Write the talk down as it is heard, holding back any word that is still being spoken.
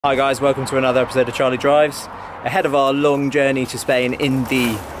Hi guys, welcome to another episode of Charlie Drives. Ahead of our long journey to Spain in the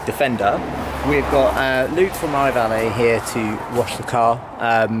Defender, we've got Luke from iValet here to wash the car,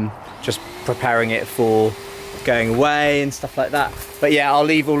 just preparing it for going away and stuff like that. But yeah, I'll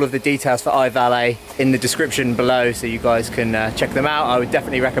leave all of the details for iValet in the description below so you guys can check them out. I would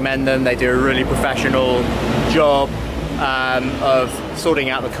definitely recommend them. They do a really professional job of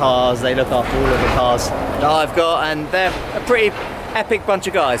sorting out the cars. They look after all of the cars that I've got, and they're a pretty epic bunch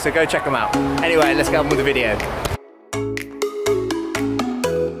of guys, so go check them out. Anyway, let's get on with the video.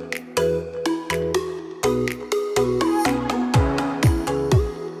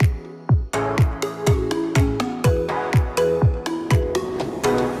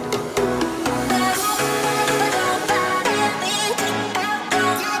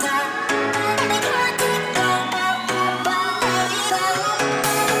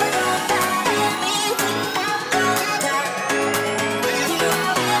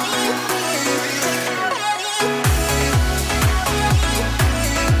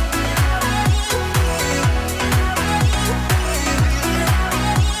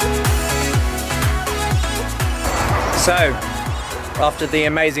 So, after the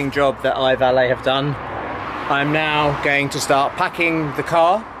amazing job that iValet have done, I'm now going to start packing the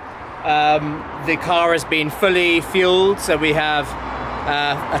car. The car has been fully fueled, so we have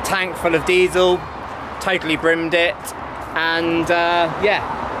a tank full of diesel, totally brimmed it, and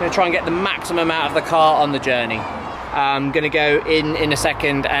yeah, I'm going to try and get the maximum out of the car on the journey. I'm going to go in a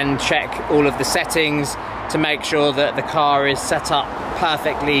second and check all of the settings to make sure that the car is set up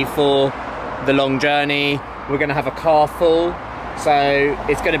perfectly for the long journey. We're going to have a car full, so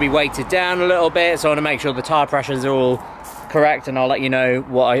it's going to be weighted down a little bit, so I want to make sure the tyre pressures are all correct, and I'll let you know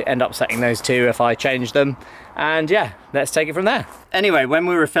what I end up setting those to if I change them. And yeah, let's take it from there. Anyway, when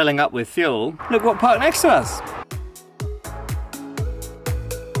we were filling up with fuel, look what parked next to us.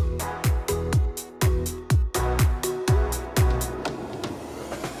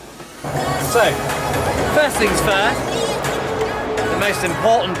 So, first things first, the most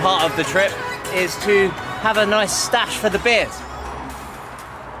important part of the trip is to have a nice stash for the beers. So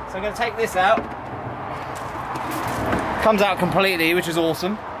I'm going to take this out. Comes out completely, which is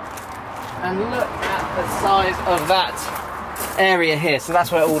awesome. And look at the size of that area here. So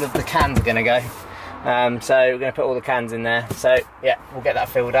that's where all of the cans are going to go. So we're going to put all the cans in there. So yeah, we'll get that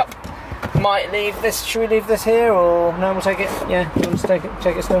filled up. Might leave this, should we leave this here, or no, we'll take it? Yeah, you want to take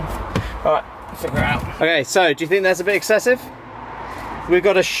it still? Alright, figure it out. Okay, so do you think that's a bit excessive? We've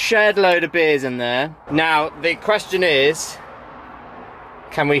got a shed load of beers in there. Now, the question is,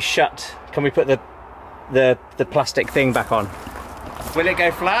 can we put the plastic thing back on? Will it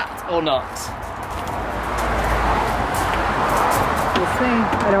go flat or not? We'll see.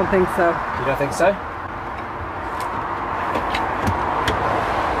 I don't think so. You don't think so?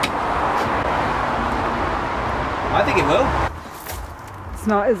 I think it will. It's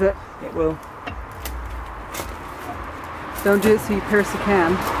not, is it? It will. Don't do it so you pierce the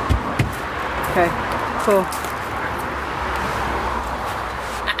can. Okay, cool.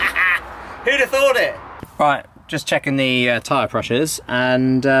 Who'd have thought it? Right, just checking the tyre pressures,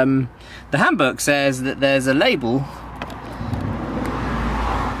 and the handbook says that there's a label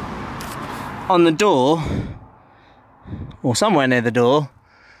on the door, or somewhere near the door,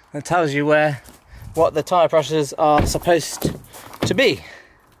 that tells you what the tyre pressures are supposed to be.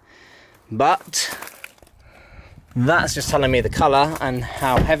 But that's just telling me the colour and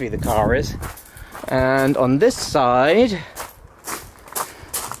how heavy the car is. And on this side,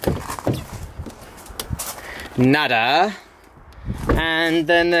 nada. And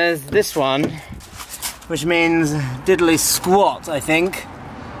then there's this one, which means diddly squat, I think,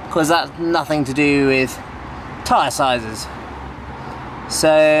 because that's nothing to do with tyre sizes.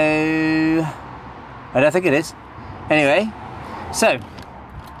 So I don't think it is. Anyway, so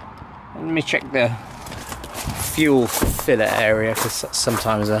let me check the fuel filler area, because that's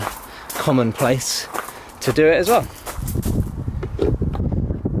sometimes a common place to do it as well.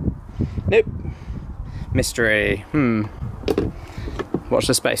 Nope. Mystery. Watch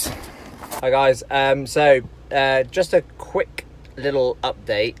the space. Hi guys, just a quick little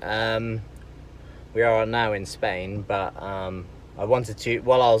update. We are now in Spain, but I wanted to,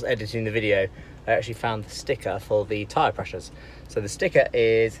 while I was editing the video, I actually found the sticker for the tyre pressures. So the sticker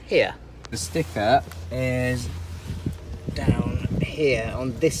is here. The sticker is down here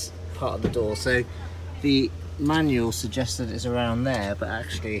on this part of the door. So the manual suggests that it's around there, but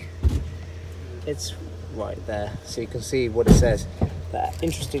actually it's right there. So you can see what it says. But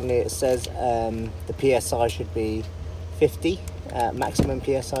interestingly, it says the PSI should be 50 maximum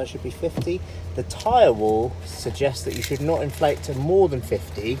PSI should be 50. The tyre wall suggests that you should not inflate to more than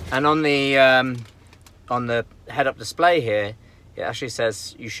 50. And on the head-up display here, it actually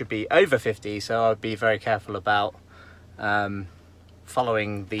says you should be over 50, so I'd be very careful about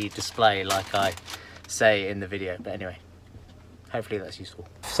following the display like I say in the video. But anyway, hopefully that's useful.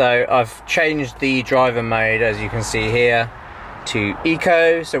 So I've changed the driver mode, as you can see here, to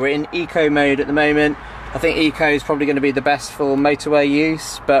eco. So we're in eco mode at the moment. I think eco is probably going to be the best for motorway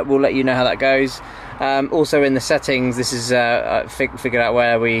use, but we'll let you know how that goes. Also in the settings, this is figured out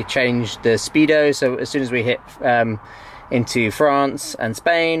where we changed the speedo, so as soon as we hit into France and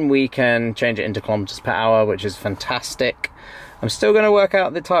Spain, we can change it into kilometers per hour, which is fantastic. I'm still going to work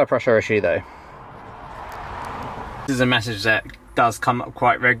out the tyre pressure issue though. This is a message that does come up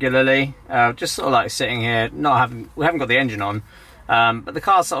quite regularly, just sort of like sitting here, we haven't got the engine on, but the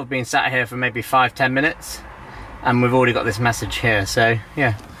car's sort of been sat here for maybe 5-10 minutes and we've already got this message here, so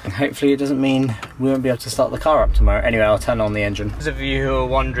yeah. And hopefully it doesn't mean we won't be able to start the car up tomorrow. Anyway, I'll turn on the engine. Those of you who are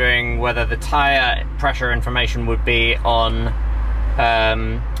wondering whether the tyre pressure information would be on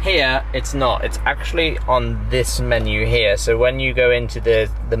here, it's not. It's actually on this menu here. So when you go into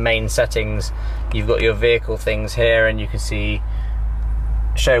the main settings, you've got your vehicle things here and you can see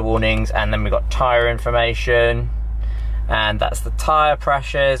show warnings, and then we've got tyre information, and that's the tyre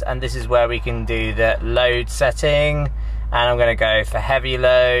pressures, and this is where we can do the load setting, and I'm going to go for heavy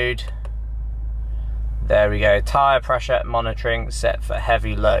load. There we go, tyre pressure monitoring set for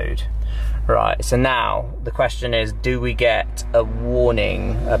heavy load. Right, so now the question is, do we get a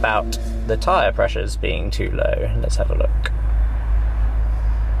warning about the tyre pressures being too low? Let's have a look.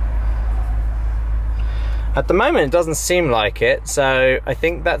 At the moment it doesn't seem like it, so I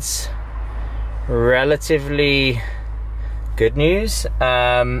think that's relatively good news,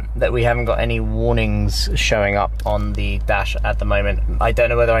 that we haven't got any warnings showing up on the dash at the moment. I don't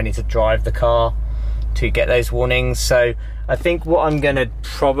know whether I need to drive the car to get those warnings, so I think what I'm going to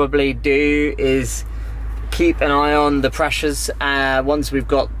probably do is keep an eye on the pressures. Once we've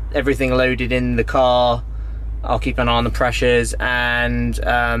got everything loaded in the car, I'll keep an eye on the pressures, and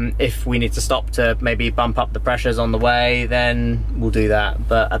if we need to stop to maybe bump up the pressures on the way, then we'll do that.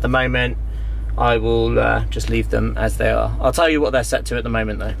 But at the moment, I will just leave them as they are. I'll tell you what they're set to at the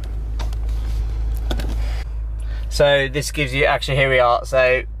moment though. So this gives you, actually here we are,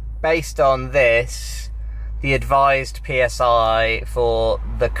 so based on this, the advised PSI for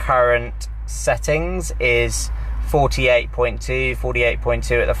the current settings is 48.2,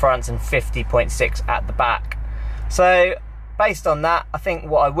 48.2 at the front and 50.6 at the back. So based on that, I think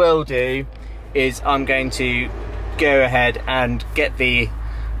what I will do is I'm going to go ahead and get the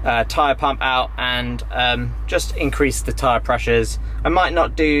tyre pump out and just increase the tyre pressures. I might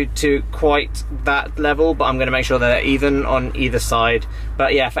not do to quite that level, but I'm going to make sure they're even on either side.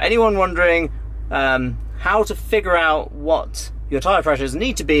 But yeah, for anyone wondering how to figure out what your tyre pressures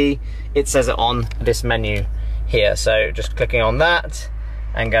need to be, it says it on this menu here. So just clicking on that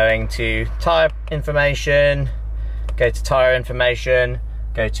and going to tyre information, go to tyre information,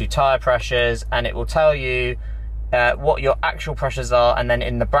 go to tyre pressures, and it will tell you what your actual pressures are, and then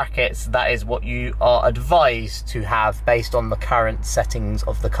in the brackets that is what you are advised to have based on the current settings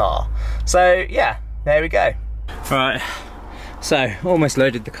of the car. So yeah, there we go. Right, so almost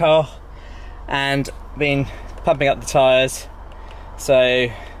loaded the car and been pumping up the tyres. So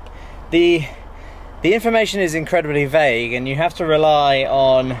the information is incredibly vague and you have to rely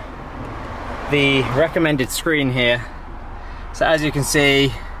on the recommended screen here. So as you can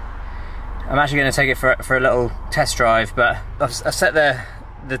see, I'm actually going to take it for a little test drive, but I've set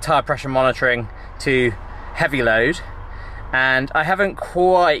the tyre pressure monitoring to heavy load, and I haven't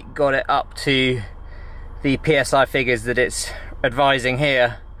quite got it up to the PSI figures that it's advising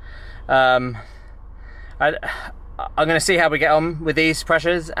here. I'm going to see how we get on with these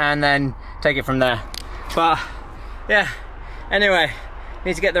pressures and then take it from there. But yeah, anyway,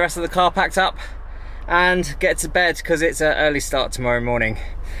 need to get the rest of the car packed up and get to bed because it's an early start tomorrow morning.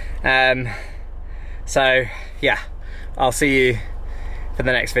 So yeah, I'll see you for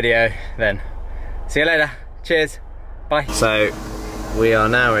the next video then. See you later. Cheers. Bye. So we are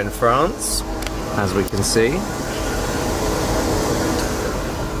now in France, as we can see.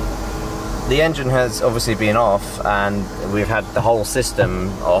 The engine has obviously been off and we've had the whole system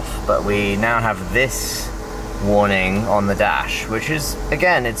off, but we now have this warning on the dash, which is,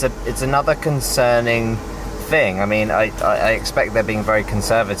 again, it's another concerning thing. I mean, I expect they're being very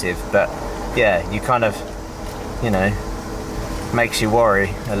conservative, but yeah, you kind of, you know, makes you worry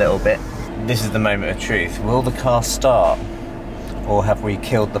a little bit. This is the moment of truth. Will the car start, or have we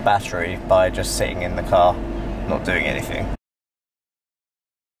killed the battery by just sitting in the car not doing anything?